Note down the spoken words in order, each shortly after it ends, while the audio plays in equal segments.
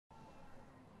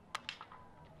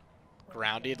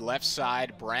Grounded left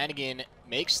side. Brannigan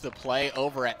makes the play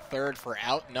over at third for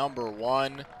out number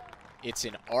 1. It's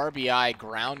an RBI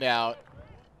ground out.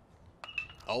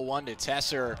 0-1 to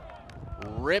Tesser.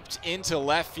 Ripped into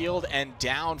left field and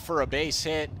down for a base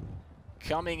hit.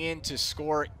 Coming in to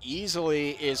score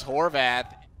easily is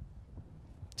Horvath.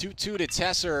 2-2 to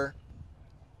Tesser.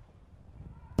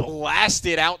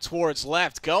 Blasted out towards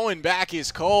left. Going back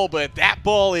is Cole, but that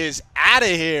ball is out of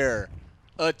here.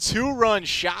 A 2-run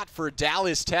shot for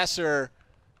Dallas Tesser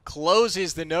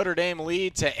closes the Notre Dame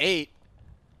lead to 8.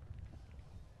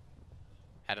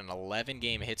 Had an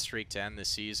 11-game hit streak to end the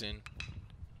season.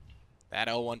 That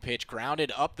 0-1 pitch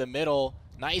grounded up the middle.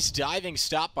 Nice diving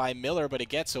stop by Miller, but it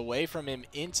gets away from him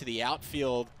into the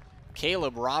outfield.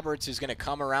 Caleb Roberts is going to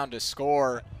come around to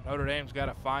score. Notre Dame's got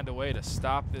to find a way to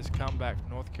stop this comeback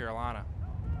from North Carolina.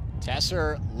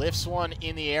 Tesser lifts one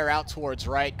in the air out towards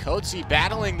right. Coetzee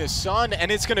battling the sun, and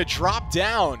it's going to drop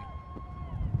down.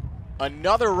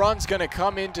 Another run's going to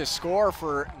come in to score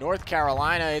for North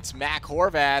Carolina. It's Mac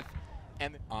Horvath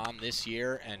and on this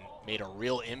year and made a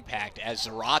real impact as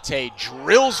Zarate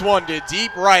drills one to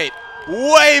deep right.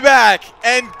 Way back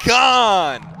and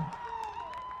gone.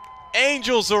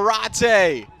 Angel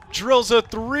Zarate drills a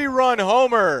 3-run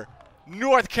homer.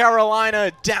 North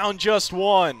Carolina down just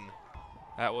 1.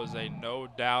 That was a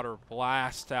no-doubter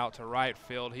blast out to right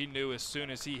field. He knew as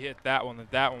soon as he hit that one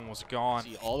that one was gone.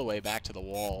 All the way back to the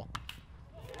wall.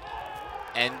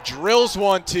 And drills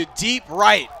one to deep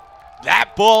right.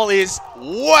 That ball is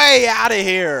way out of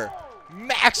here.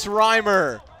 Max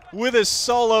Reimer with a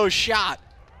solo shot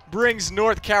brings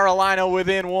North Carolina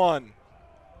within 1.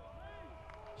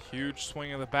 Huge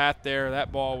swing of the bat there.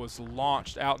 That ball was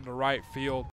launched out into right field.